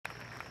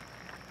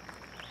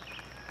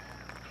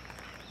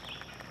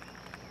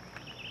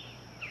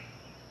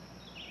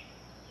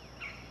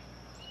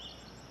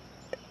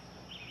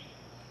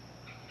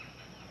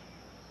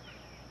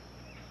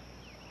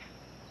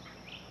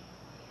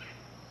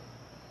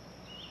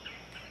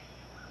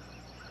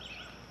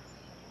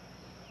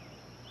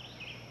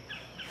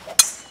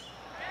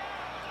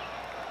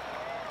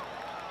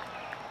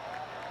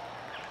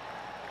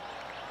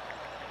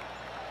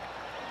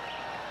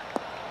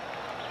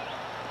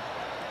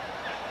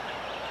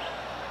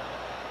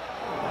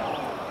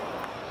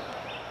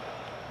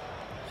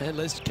And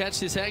let's catch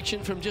this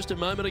action from just a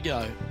moment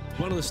ago.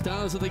 One of the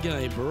stars of the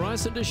game,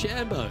 Bryson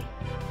DeChambeau.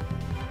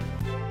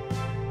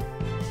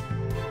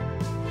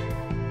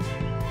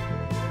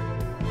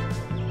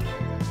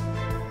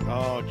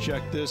 Oh,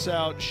 check this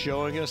out,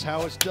 showing us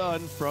how it's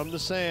done from the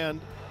sand.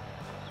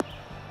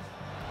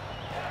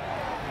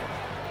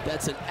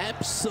 That's an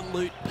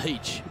absolute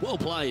peach. Well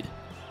played.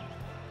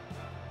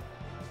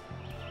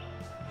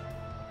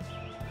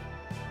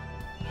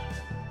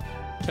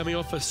 Coming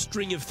off a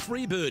string of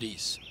 3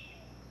 birdies.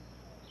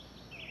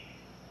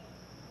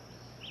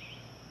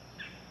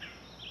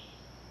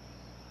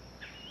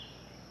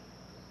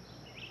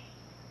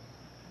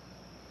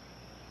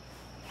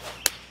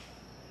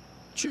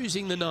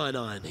 Choosing the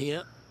 9-iron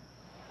here.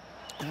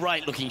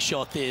 Great looking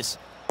shot this.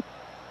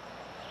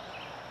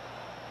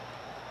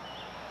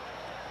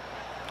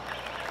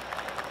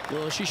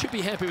 Well, she should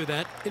be happy with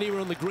that. Anywhere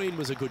on the green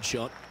was a good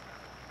shot.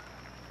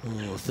 Oh,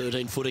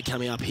 13-footer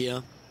coming up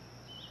here.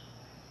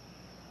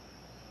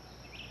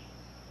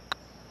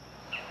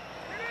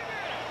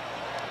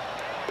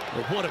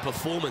 Well, what a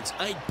performance.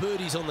 8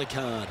 birdies on the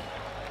card.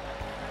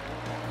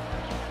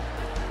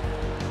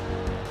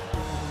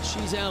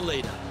 She's our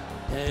leader.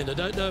 And I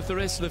don't know if the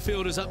rest of the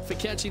field is up for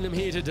catching them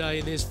here today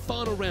in this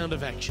final round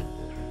of action.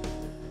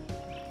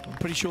 I'm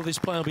pretty sure this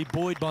player will be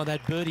buoyed by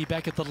that birdie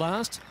back at the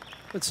last.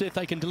 Let's see if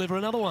they can deliver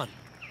another one.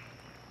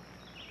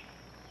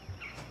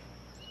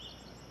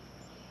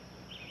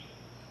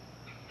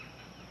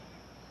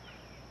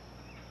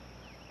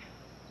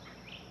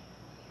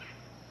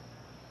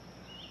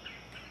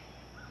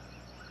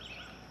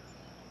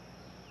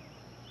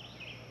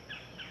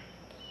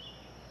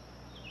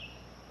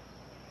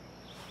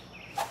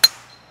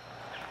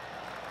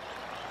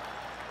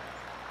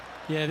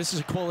 Yeah, this is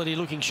a quality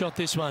looking shot,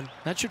 this one.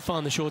 That should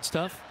find the short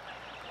stuff.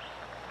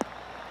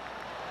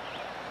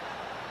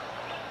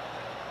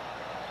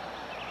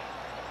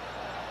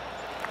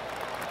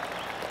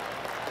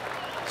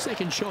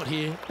 Second shot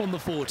here on the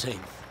 14th.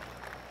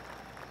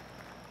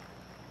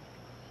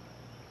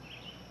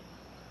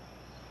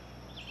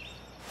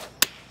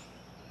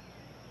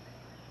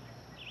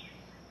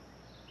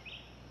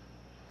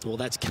 Well,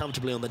 that's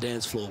comfortably on the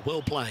dance floor.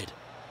 Well played.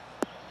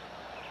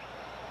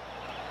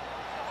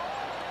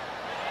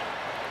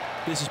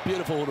 This is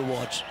beautiful to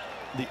watch.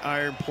 The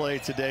iron play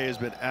today has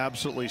been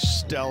absolutely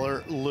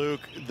stellar. Luke,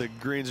 the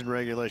greens and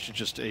regulation,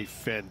 just a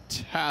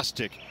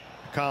fantastic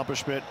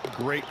accomplishment.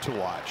 Great to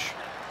watch.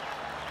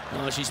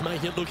 Oh, she's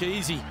making it look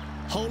easy.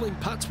 Holding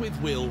putts with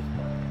will.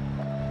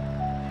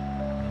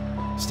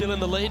 Still in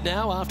the lead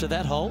now after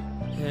that hole.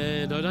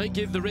 And I don't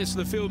give the rest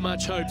of the field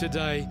much hope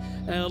today.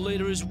 Our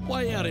leader is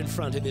way out in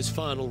front in this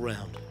final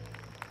round.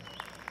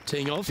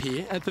 Teeing off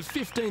here at the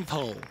 15th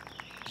hole.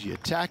 Do you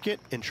attack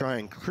it and try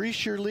and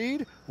increase your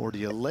lead, or do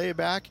you lay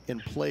back and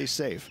play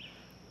safe?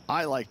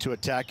 I like to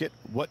attack it.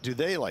 What do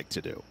they like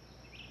to do?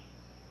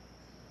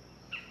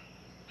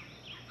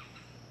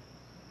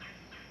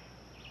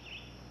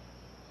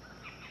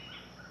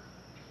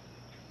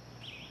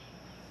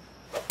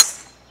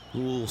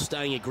 Ooh,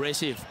 staying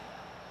aggressive.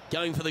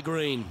 Going for the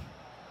green.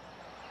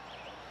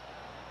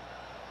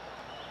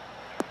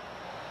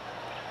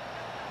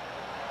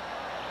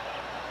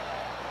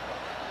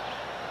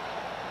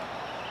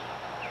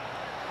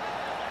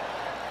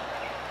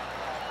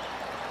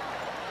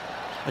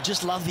 I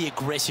just love the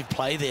aggressive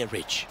play there,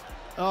 Rich.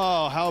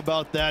 Oh, how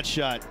about that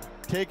shot?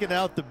 Taking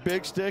out the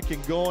big stick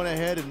and going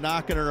ahead and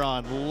knocking her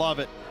on. Love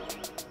it.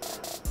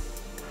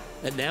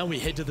 And now we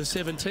head to the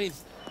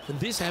 17th. And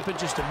this happened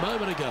just a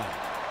moment ago.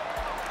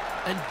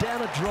 And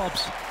down it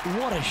drops.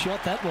 What a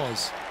shot that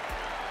was.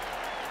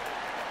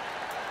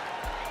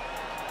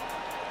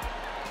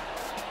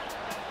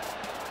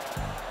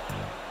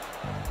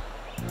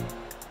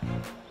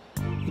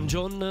 And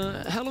John,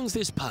 how long's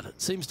this putt?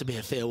 It seems to be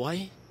a fair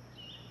way.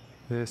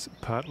 This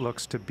putt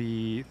looks to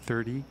be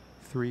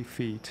 33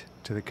 feet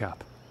to the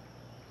cup.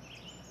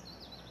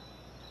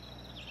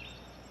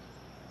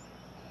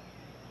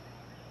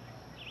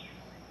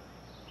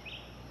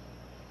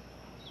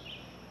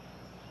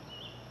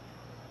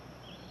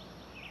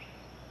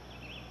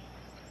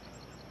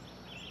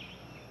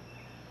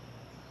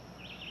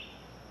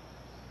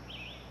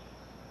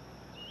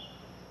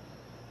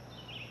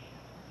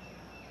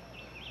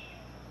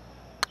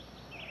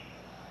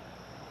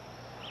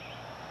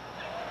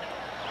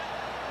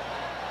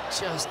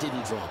 Just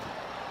didn't drop.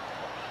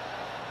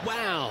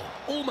 Wow,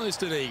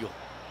 almost an eagle.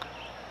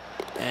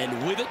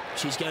 And with it,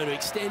 she's going to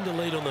extend the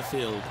lead on the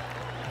field.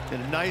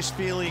 And a nice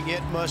feeling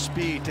it must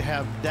be to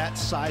have that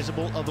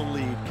sizable of a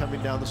lead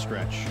coming down the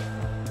stretch.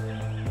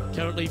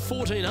 Currently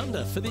 14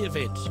 under for the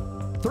event.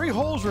 3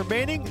 holes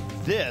remaining.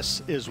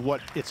 This is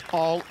what it's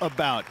all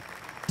about.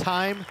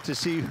 Time to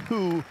see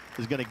who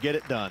is going to get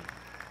it done.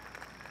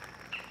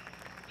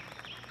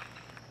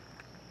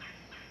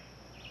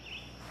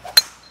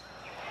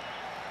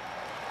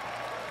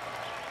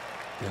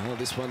 Well,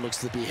 this one looks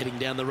to be heading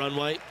down the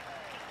runway.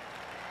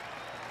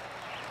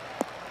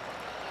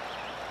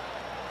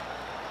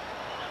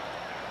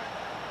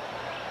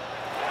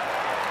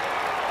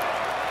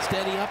 It's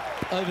standing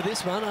up over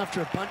this one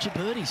after a bunch of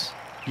birdies.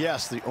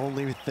 Yes, the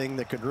only thing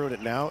that could ruin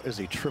it now is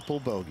a triple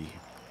bogey.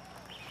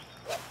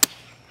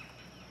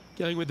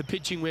 Going with the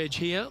pitching wedge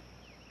here.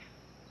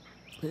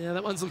 Yeah,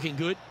 that one's looking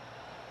good.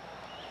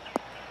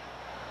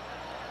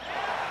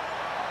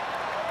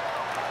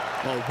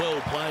 Oh,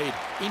 well played.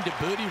 Into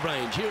birdie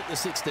range here at the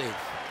 16th.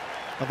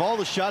 Of all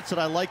the shots that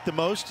I like the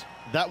most,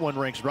 that one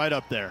ranks right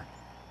up there.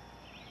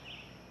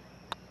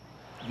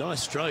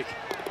 Nice stroke.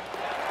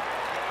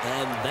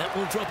 And that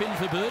will drop in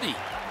for birdie.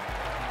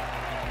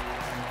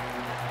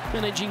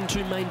 Managing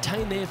to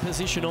maintain their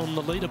position on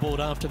the leaderboard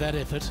after that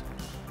effort.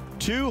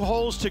 2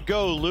 holes to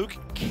go, Luke.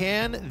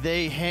 Can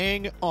they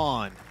hang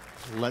on?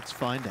 Let's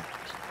find out.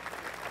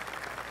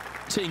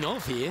 Teeing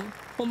off here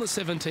on the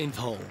 17th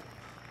hole.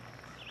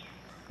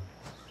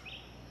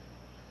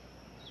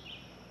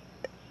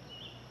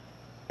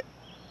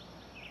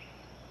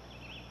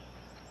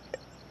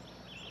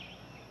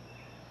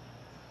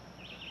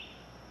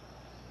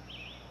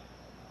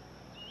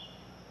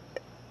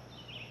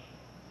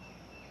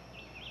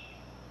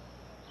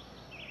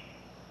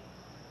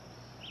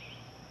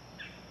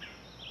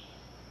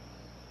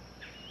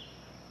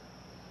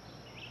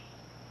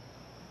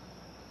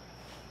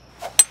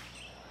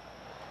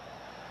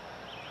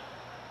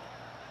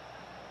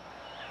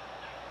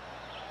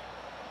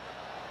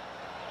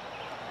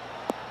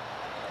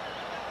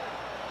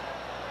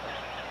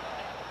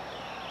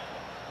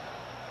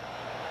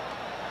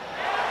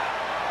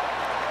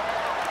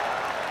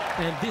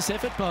 And this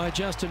effort by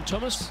Justin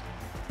Thomas.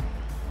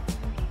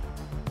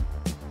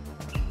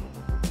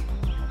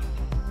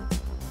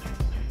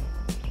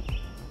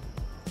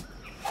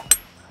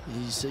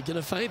 He's going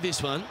to fade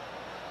this one.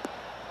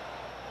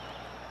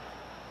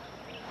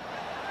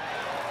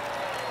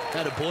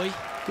 Attaboy,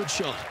 good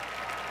shot.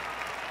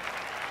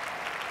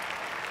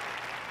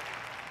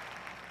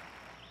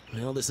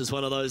 Well, this is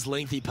one of those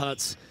lengthy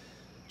putts.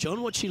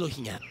 John, what's she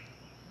looking at?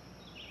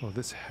 Well,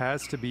 this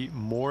has to be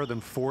more than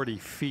 40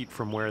 feet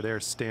from where they're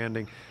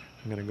standing.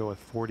 I'm going to go with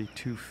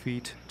 42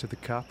 feet to the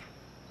cup.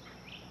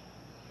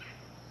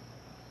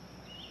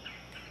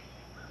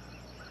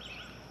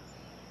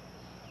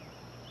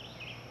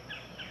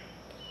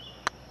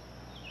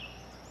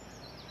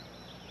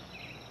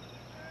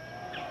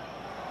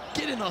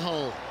 Get in the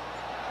hole.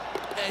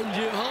 And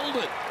you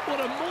hold it. What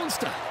a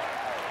monster.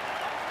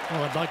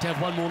 Oh, I'd like to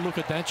have one more look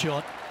at that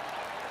shot.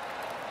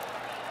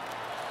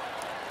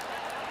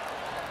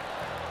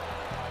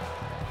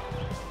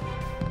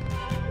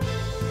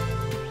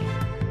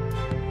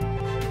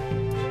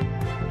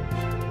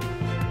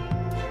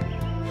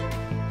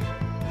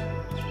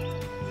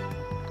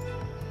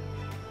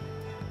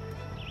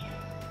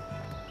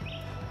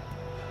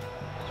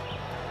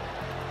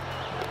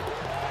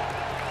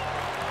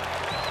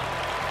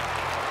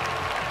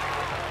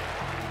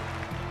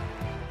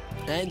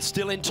 And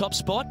still in top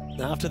spot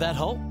after that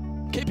hole.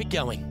 Keep it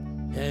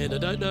going. And I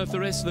don't know if the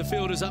rest of the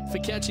field is up for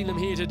catching them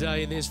here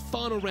today in this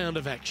final round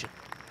of action.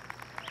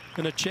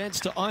 And a chance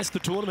to ice the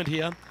tournament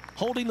here,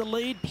 holding the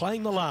lead,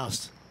 playing the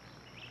last.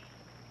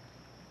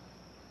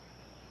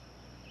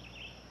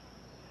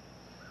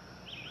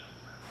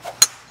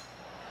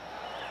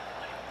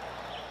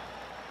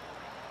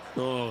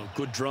 Oh,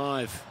 good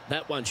drive.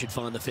 That one should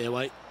find the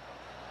fairway.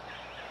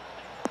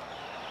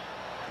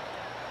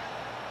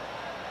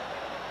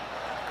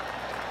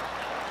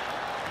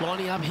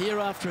 Lining up here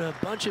after a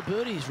bunch of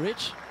birdies,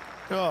 Rich.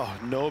 Oh,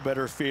 no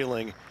better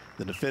feeling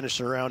than to finish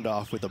the round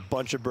off with a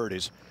bunch of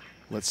birdies.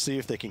 Let's see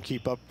if they can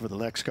keep up for the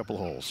next couple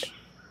holes.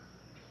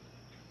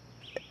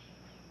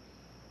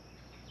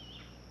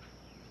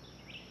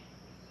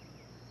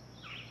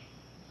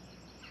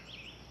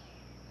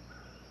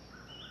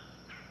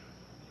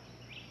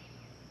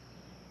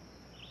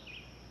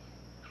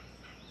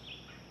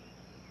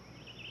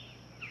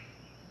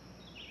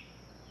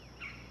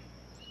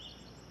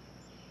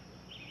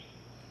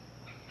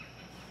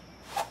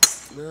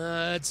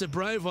 It's a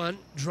brave one.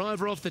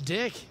 Driver off the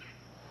deck.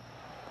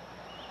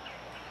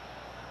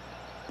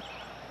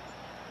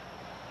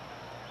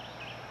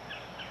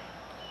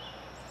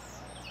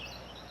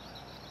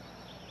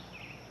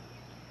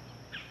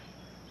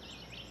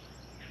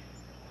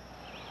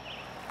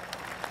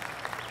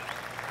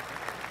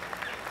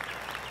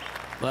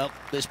 Well,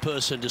 this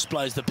person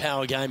displays the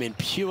power game in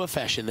pure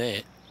fashion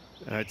there.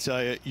 I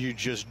tell you, you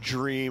just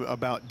dream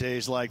about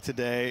days like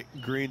today.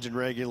 Greens and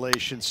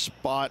regulation,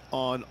 spot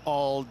on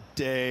all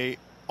day.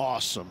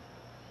 Awesome.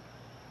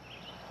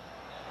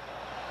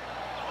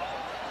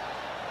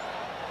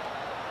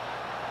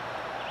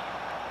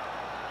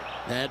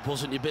 That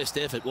wasn't your best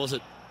effort, was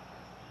it?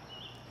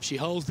 If she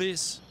holds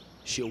this,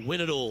 she'll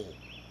win it all.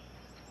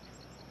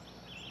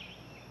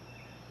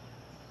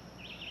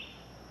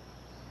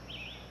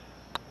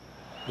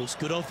 Looks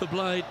good off the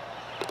blade.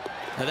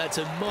 Now that's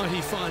a mighty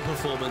fine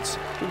performance.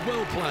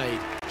 Well played.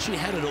 She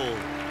had it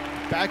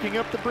all. Backing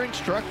up the Brinks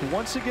truck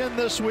once again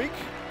this week.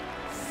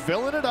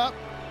 Filling it up.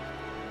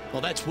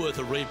 Well, that's worth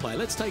a replay.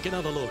 Let's take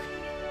another look.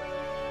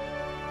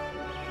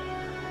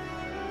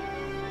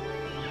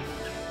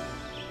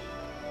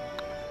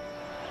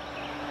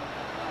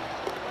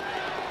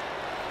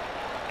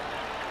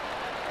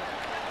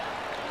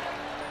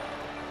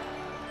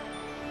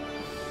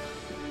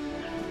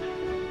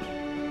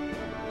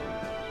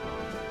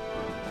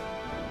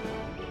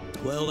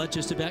 Well, that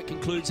just about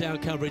concludes our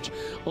coverage.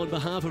 On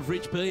behalf of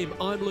Rich Beam,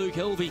 I'm Luke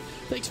Helvey.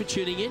 Thanks for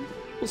tuning in.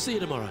 We'll see you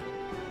tomorrow.